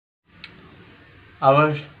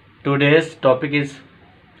Our today's topic is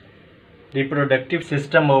reproductive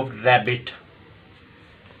system of rabbit.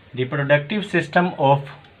 Reproductive system of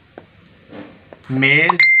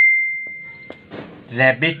male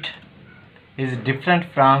rabbit is different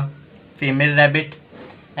from female rabbit,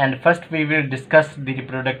 and first we will discuss the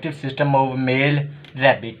reproductive system of male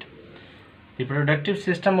rabbit. Reproductive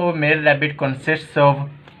system of male rabbit consists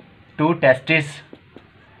of two testes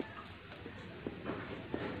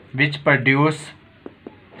which produce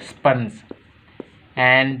sperms,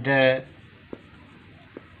 and the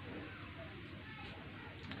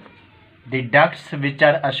ducts which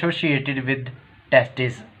are associated with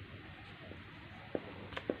testes.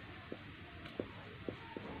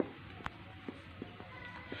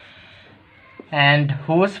 And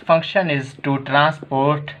whose function is to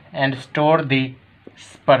transport and store the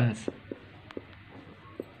sperms.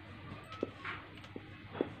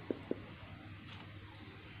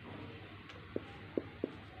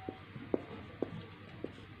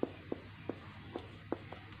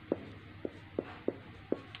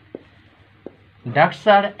 Ducts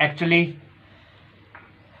are actually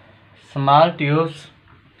small tubes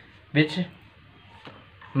which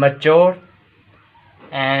mature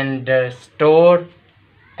and store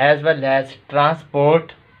as well as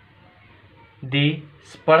transport the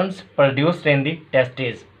sperms produced in the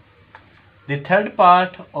testes. The third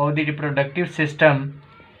part of the reproductive system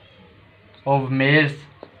of males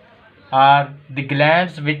are the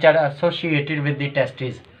glands which are associated with the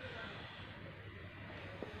testes.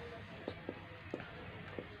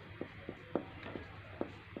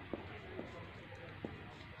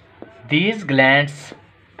 These glands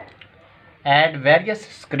add various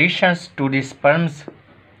secretions to the sperms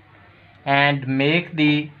and make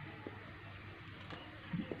the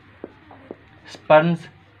sperms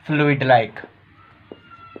fluid-like.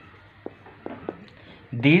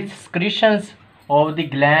 These secretions of the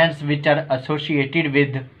glands which are associated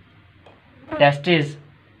with testes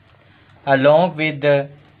along with the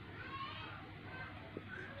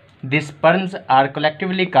sperms are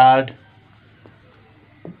collectively called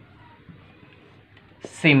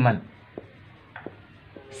semen.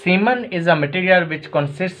 Semen is a material which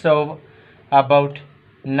consists of about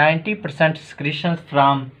 90% secretions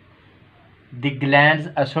from the glands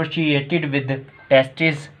associated with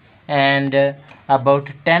testes and about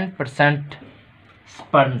 10%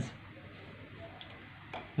 sperms.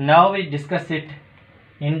 Now we discuss it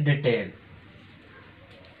in detail.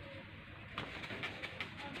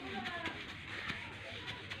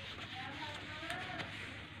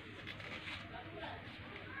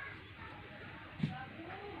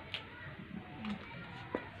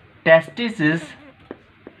 Testis is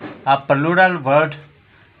a plural word.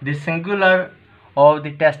 The singular of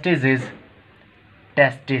the testis is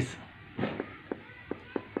testes.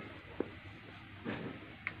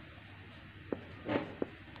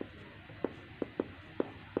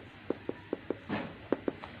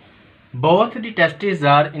 Both the testes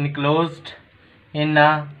are enclosed in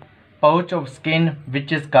a pouch of skin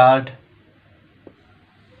which is called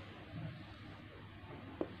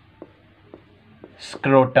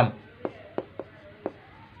scrotum.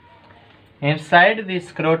 Inside the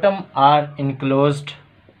scrotum are enclosed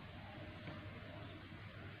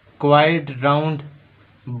coiled round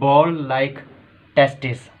ball-like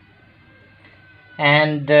testes,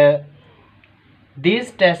 and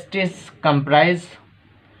these testes comprise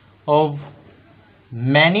of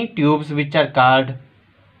many tubes which are called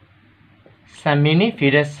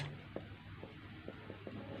seminiferous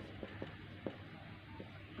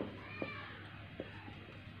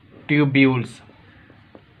tubules.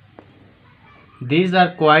 These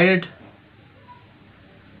are coiled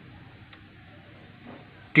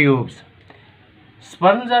tubes.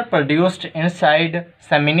 Sperms are produced inside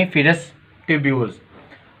seminiferous tubules.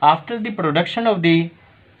 After the production of the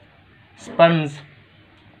sperms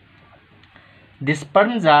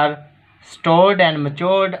are stored and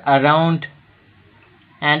matured around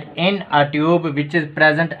and in a tube which is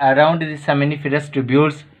present around the seminiferous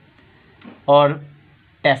tubules or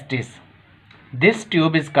testis. This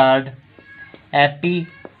tube is called epididymis.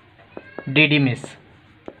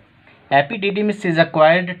 Epididymis is a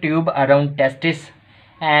coiled tube around testis,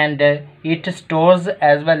 and it stores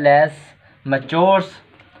as well as matures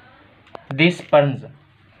the sperms.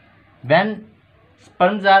 When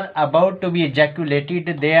sperms are about to be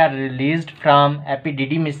ejaculated, they are released from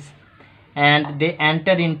epididymis and they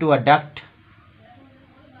enter into a duct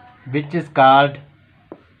which is called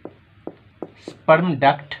sperm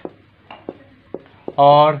duct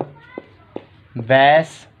or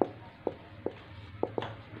vas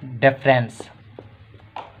deferens.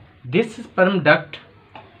 This sperm duct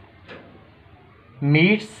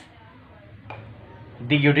meets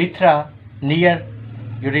the urethra near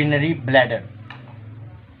urinary bladder.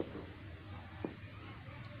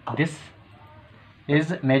 This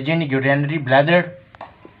is imagine urinary bladder.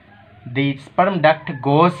 The sperm duct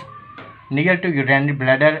goes near to urinary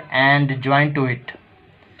bladder and join to it.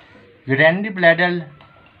 Urinary bladder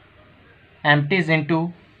empties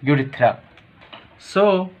into urethra.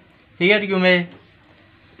 So here you may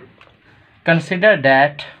consider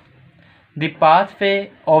that the pathway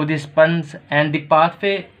of the sperms and the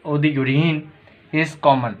pathway of the urine is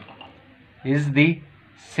common, is the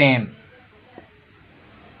same.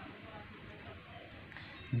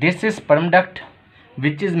 This is sperm duct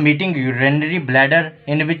which is meeting urinary bladder,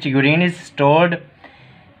 in which urine is stored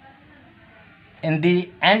in the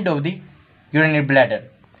end of the urinary bladder.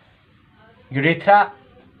 Urethra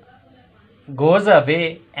goes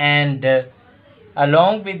away, and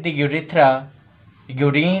along with the urethra,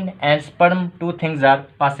 urine and sperm, two things are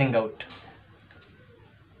passing out.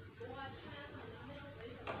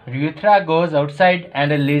 Urethra goes outside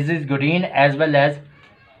and releases urine as well as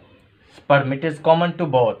sperm. It is common to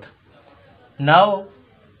both. Now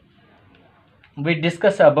we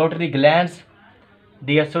discuss about the glands,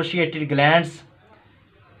 the associated glands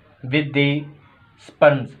with the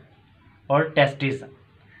sperms or testes.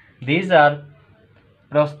 These are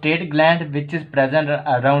prostate gland, which is present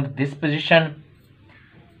around this position,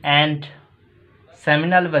 and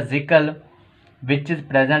seminal vesicle, which is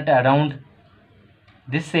present around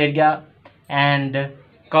this area, and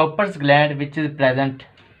Cowper's gland, which is present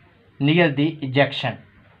near the ejection.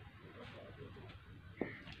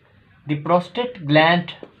 The prostate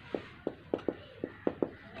gland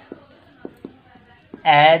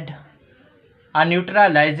add a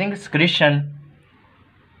neutralizing secretion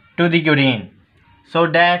to the urine, so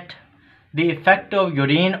that the effect of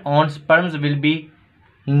urine on sperms will be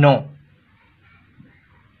no.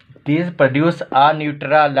 These produce a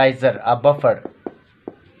neutralizer, a buffer.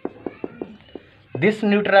 This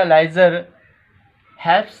neutralizer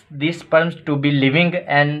helps the sperms to be living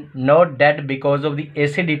and not dead because of the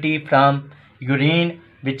acidity from urine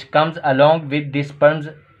which comes along with the sperms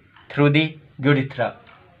through the urethra.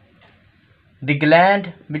 The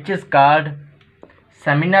gland, which is called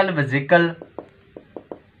seminal vesicle,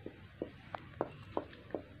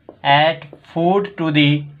 add food to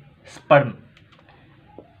the sperm.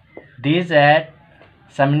 These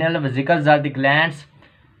seminal vesicles are the glands,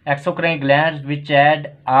 exocrine glands, which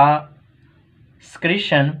add a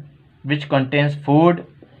secretion which contains food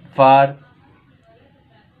for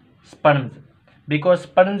sperms, because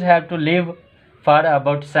sperms have to live for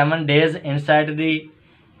about 7 days inside the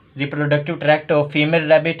reproductive tract of female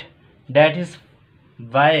rabbit. That is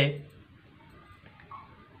why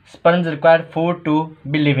sperms require food to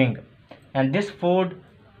be living, and this food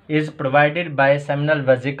is provided by seminal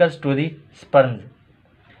vesicles to the sperms.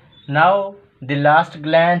 Now the last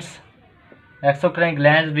glands, exocrine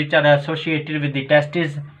glands, which are associated with the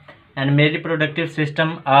testes and male reproductive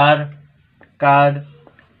system, are called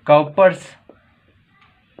Cowper's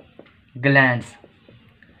glands.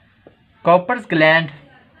 Cowper's gland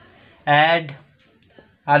add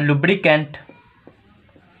a lubricant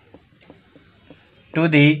to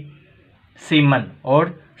the semen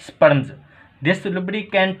or sperms. This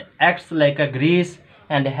lubricant acts like a grease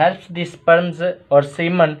and helps the sperms or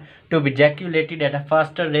semen to be ejaculated at a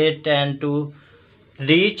faster rate and to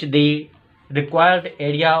reach the required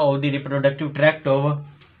area of the reproductive tract of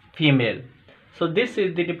female. So this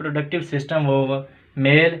is the reproductive system of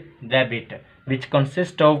male rabbit, which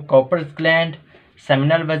consists of Cowper's gland,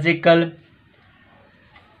 seminal vesicle,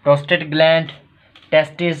 prostate gland,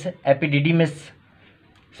 testes, epididymis,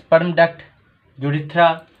 sperm duct,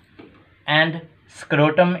 urethra, and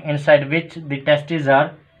scrotum, inside which the testes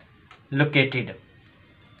are located.